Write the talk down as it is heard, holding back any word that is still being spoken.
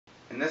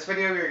In this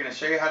video, we are going to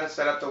show you how to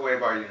set up the weigh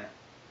bar unit.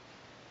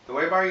 The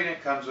weigh bar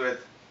unit comes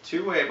with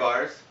 2 weigh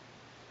bars,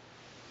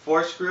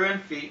 4 screw-in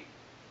feet,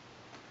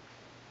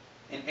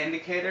 an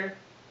indicator,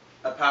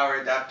 a power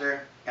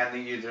adapter, and the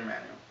user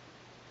manual.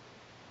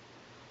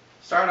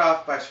 Start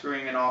off by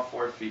screwing in all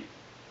 4 feet.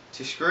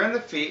 To screw in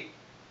the feet,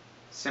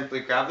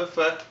 simply grab the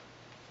foot,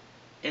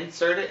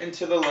 insert it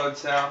into the load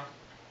cell,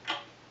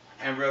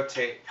 and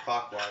rotate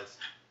clockwise.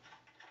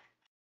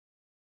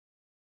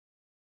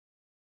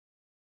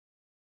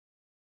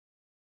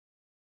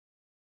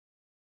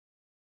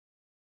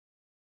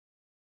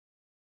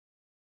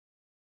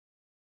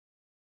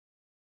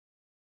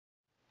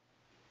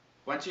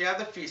 Once you have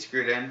the feet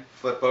screwed in,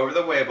 flip over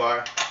the weigh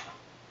bar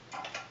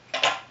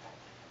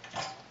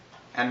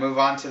and move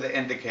on to the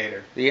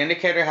indicator. The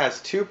indicator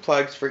has 2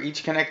 plugs for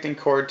each connecting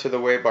cord to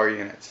the weigh bar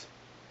units.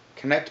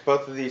 Connect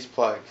both of these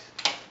plugs.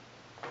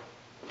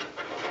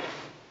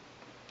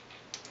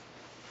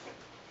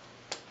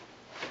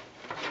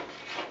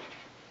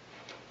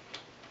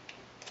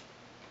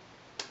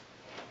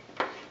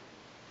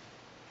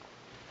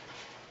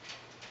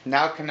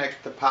 Now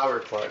connect the power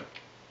plug.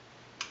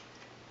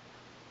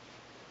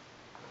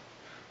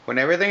 When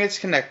everything is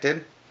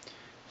connected,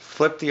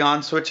 flip the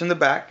on switch in the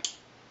back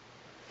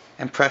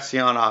and press the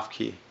on-off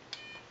key.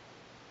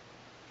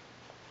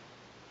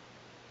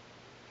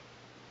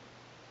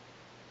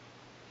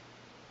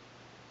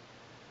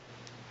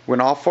 When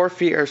all 4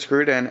 feet are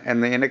screwed in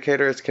and the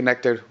indicator is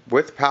connected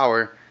with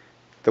power,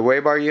 the weigh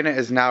bar unit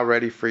is now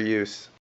ready for use.